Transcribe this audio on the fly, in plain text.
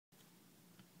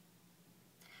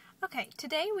Okay,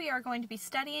 today we are going to be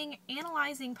studying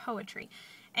analyzing poetry.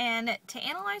 And to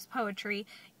analyze poetry,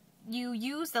 you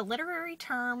use the literary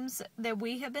terms that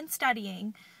we have been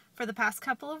studying for the past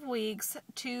couple of weeks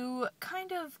to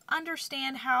kind of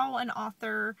understand how an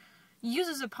author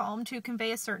uses a poem to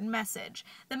convey a certain message.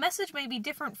 The message may be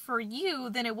different for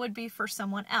you than it would be for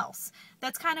someone else.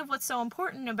 That's kind of what's so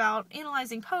important about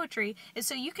analyzing poetry, is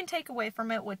so you can take away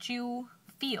from it what you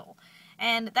feel.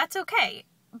 And that's okay.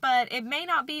 But it may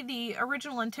not be the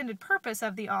original intended purpose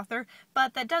of the author,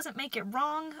 but that doesn't make it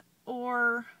wrong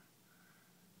or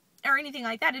anything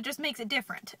like that. It just makes it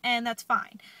different, and that's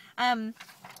fine.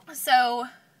 So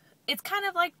it's kind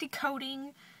of like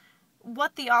decoding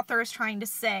what the author is trying to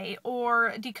say,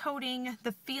 or decoding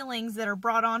the feelings that are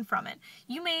brought on from it.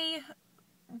 You may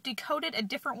decode it a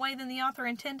different way than the author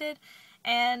intended,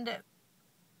 and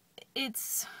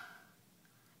it's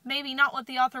maybe not what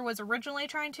the author was originally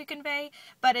trying to convey,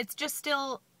 but it's just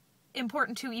still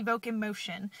important to evoke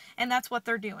emotion, and that's what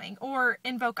they're doing, or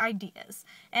invoke ideas,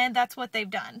 and that's what they've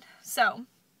done. So,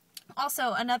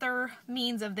 also, another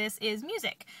means of this is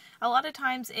music. A lot of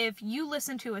times, if you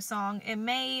listen to a song, it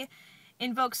may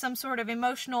invoke some sort of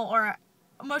emotional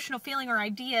feeling or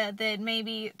idea that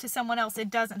maybe to someone else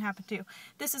it doesn't happen to.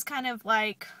 This is kind of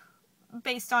like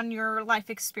based on your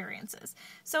life experiences.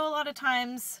 So a lot of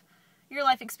times, your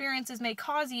life experiences may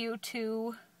cause you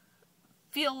to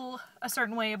feel a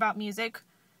certain way about music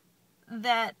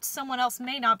that someone else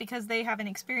may not, because they haven't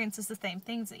experienced the same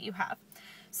things that you have.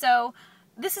 So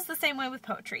this is the same way with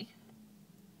poetry.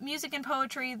 Music and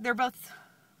poetry, they're both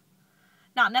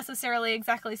not necessarily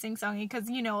exactly sing-songy, because,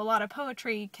 a lot of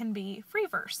poetry can be free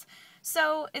verse.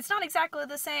 So it's not exactly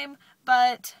the same,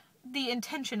 but the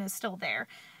intention is still there,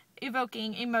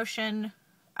 evoking emotion,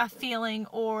 a feeling,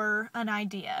 or an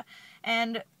idea.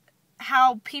 And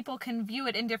how people can view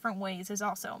it in different ways is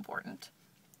also important.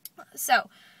 So,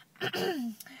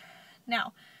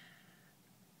 now,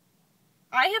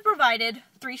 I have provided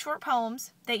 3 short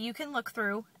poems that you can look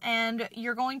through, and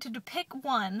you're going to pick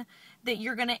one that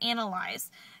you're going to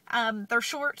analyze. They're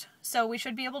short, so we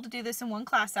should be able to do this in 1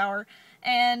 class hour,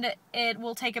 and it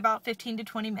will take about 15 to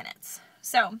 20 minutes.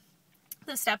 So,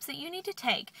 the steps that you need to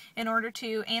take in order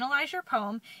to analyze your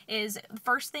poem is, the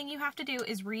first thing you have to do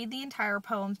is read the entire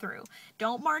poem through.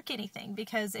 Don't mark anything,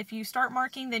 because if you start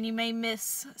marking, then you may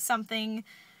miss something,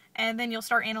 and then you'll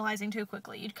start analyzing too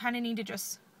quickly. You kind of need to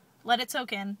just let it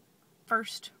soak in.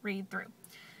 First, read through.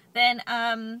 Then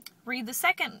read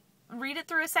it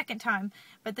through a second time,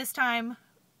 but this time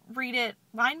read it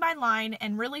line by line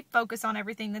and really focus on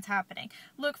everything that's happening.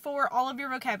 Look for all of your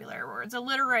vocabulary words,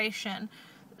 alliteration,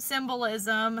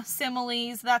 symbolism,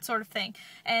 similes, that sort of thing.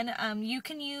 And you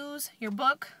can use your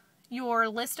book, your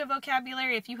list of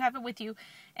vocabulary if you have it with you,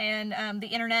 and the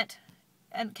internet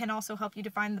and can also help you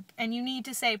define and you need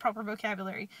to say proper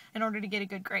vocabulary in order to get a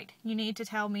good grade. You need to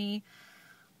tell me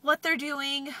what they're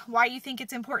doing, why you think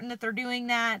it's important that they're doing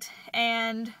that,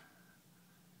 and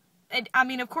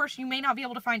of course, you may not be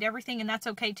able to find everything, and that's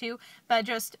okay too, but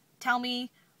just tell me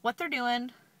what they're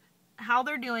doing, how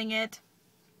they're doing it,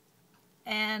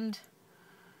 and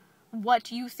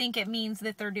what you think it means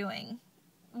that they're doing,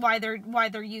 why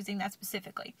they're using that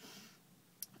specifically.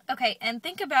 Okay, and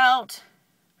think about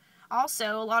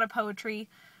also a lot of poetry,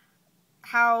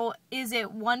 how is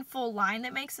it one full line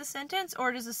that makes a sentence,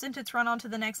 or does the sentence run on to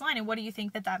the next line, and what do you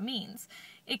think that means?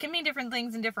 It can mean different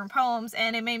things in different poems,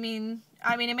 and it may mean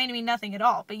nothing at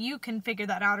all, but you can figure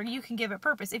that out, or you can give it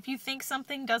purpose. If you think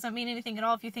something doesn't mean anything at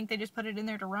all, if you think they just put it in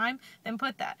there to rhyme, then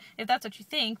put that. If that's what you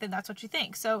think, then that's what you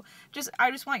think. So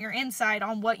I just want your insight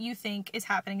on what you think is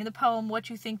happening in the poem, what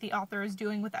you think the author is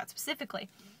doing with that specifically.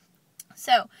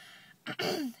 So,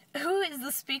 who is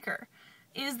the speaker?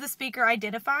 Is the speaker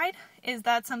identified? Is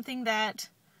that something that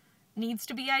needs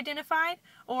to be identified?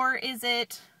 Or is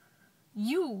it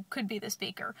you could be the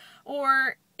speaker?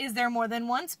 Or is there more than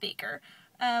one speaker?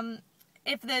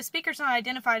 If the speaker's not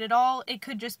identified at all, it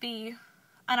could just be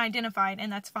unidentified,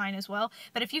 and that's fine as well.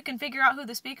 But if you can figure out who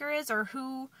the speaker is, or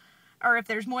if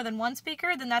there's more than one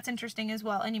speaker, then that's interesting as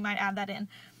well, and you might add that in.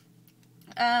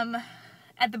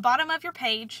 At the bottom of your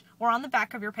page, or on the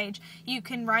back of your page, you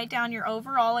can write down your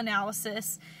overall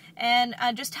analysis, and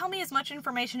just tell me as much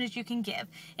information as you can give.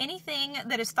 Anything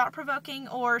that is thought-provoking,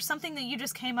 or something that you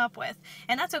just came up with.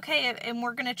 And that's okay, and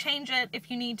we're going to change it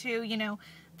if you need to,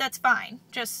 that's fine.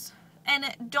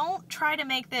 And don't try to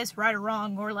make this right or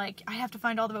wrong, or like, I have to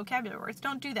find all the vocabulary words.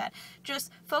 Don't do that.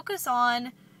 Just focus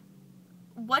on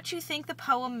what you think the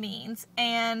poem means,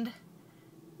 and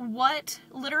what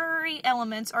literary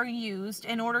elements are used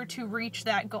in order to reach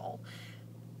that goal,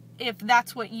 if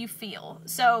that's what you feel.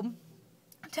 So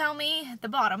tell me at the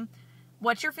bottom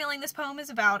what you're feeling this poem is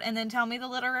about, and then tell me the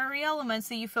literary elements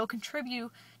that you feel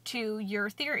contribute to your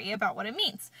theory about what it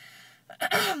means.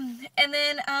 And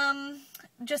then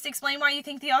just explain why you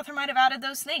think the author might have added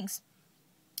those things.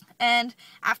 And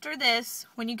after this,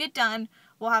 when you get done,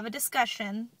 we'll have a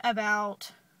discussion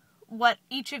about what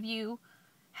each of you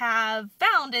have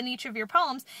found in each of your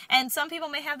poems. And some people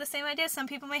may have the same ideas, some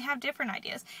people may have different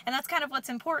ideas. And that's kind of what's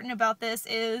important about this,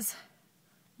 is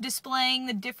displaying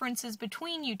the differences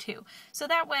between you two. So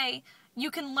that way you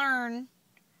can learn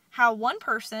how one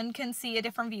person can see a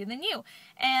different view than you.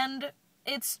 And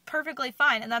it's perfectly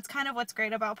fine. And that's kind of what's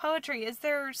great about poetry, is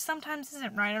there sometimes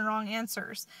isn't right and wrong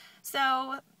answers.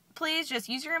 So please just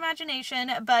use your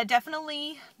imagination, but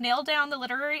definitely nail down the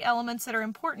literary elements that are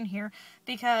important here,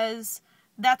 because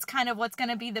that's kind of what's going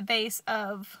to be the base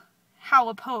of how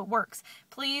a poet works.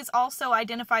 Please also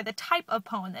identify the type of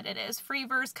poem that it is. Free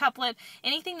verse, couplet,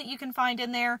 anything that you can find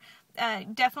in there.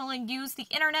 Definitely use the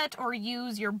internet or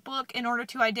use your book in order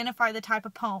to identify the type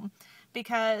of poem,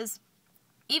 because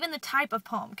even the type of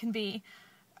poem can be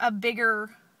a bigger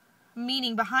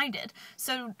meaning behind it.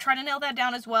 So try to nail that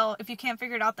down as well. If you can't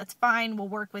figure it out, that's fine. We'll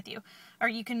work with you. Or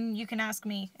you can ask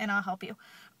me and I'll help you.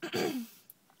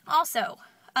 Also,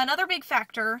 another big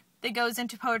factor that goes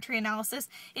into poetry analysis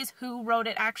is who wrote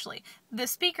it actually. The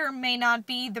speaker may not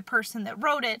be the person that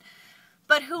wrote it,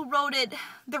 but who wrote it,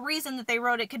 the reason that they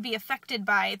wrote it could be affected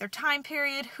by their time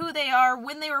period, who they are,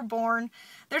 when they were born.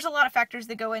 There's a lot of factors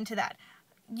that go into that.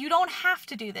 You don't have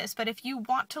to do this, but if you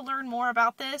want to learn more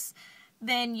about this,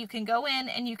 then you can go in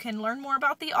and you can learn more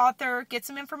about the author, get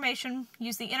some information,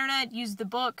 use the internet, use the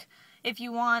book if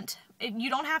you want. You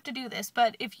don't have to do this,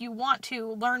 but if you want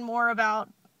to learn more about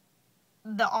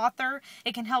the author,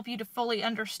 it can help you to fully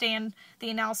understand the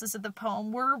analysis of the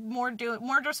poem. We're more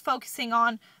just focusing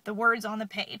on the words on the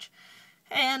page.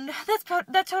 And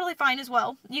that's totally fine as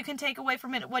well. You can take away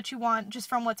from it what you want just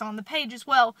from what's on the page as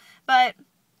well, but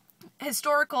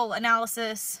historical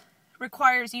analysis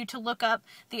requires you to look up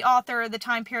the author, the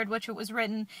time period which it was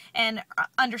written, and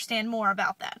understand more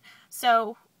about that.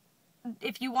 So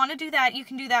if you want to do that, you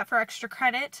can do that for extra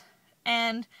credit,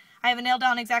 and I haven't nailed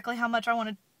down exactly how much I want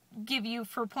to give you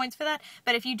for points for that,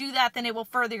 but if you do that, then it will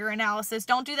further your analysis.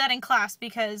 Don't do that in class,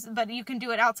 but you can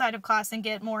do it outside of class and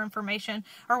get more information,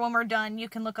 or when we're done, you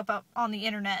can look up on the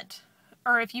internet,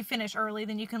 or if you finish early,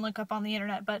 then you can look up on the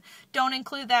internet, but don't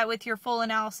include that with your full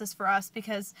analysis for us,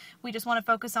 because we just want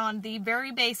to focus on the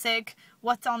very basic,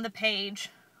 what's on the page,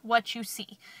 what you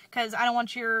see, because I don't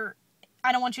want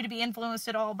you to be influenced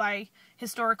at all by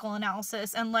historical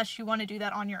analysis unless you want to do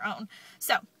that on your own.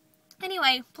 So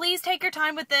anyway, please take your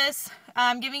time with this.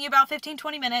 I'm giving you about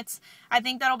 15-20 minutes. I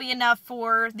think that'll be enough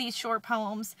for these short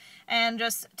poems. And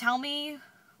just tell me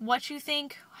what you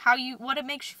think, what it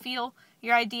makes you feel,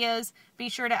 your ideas. Be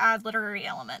sure to add literary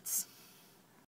elements.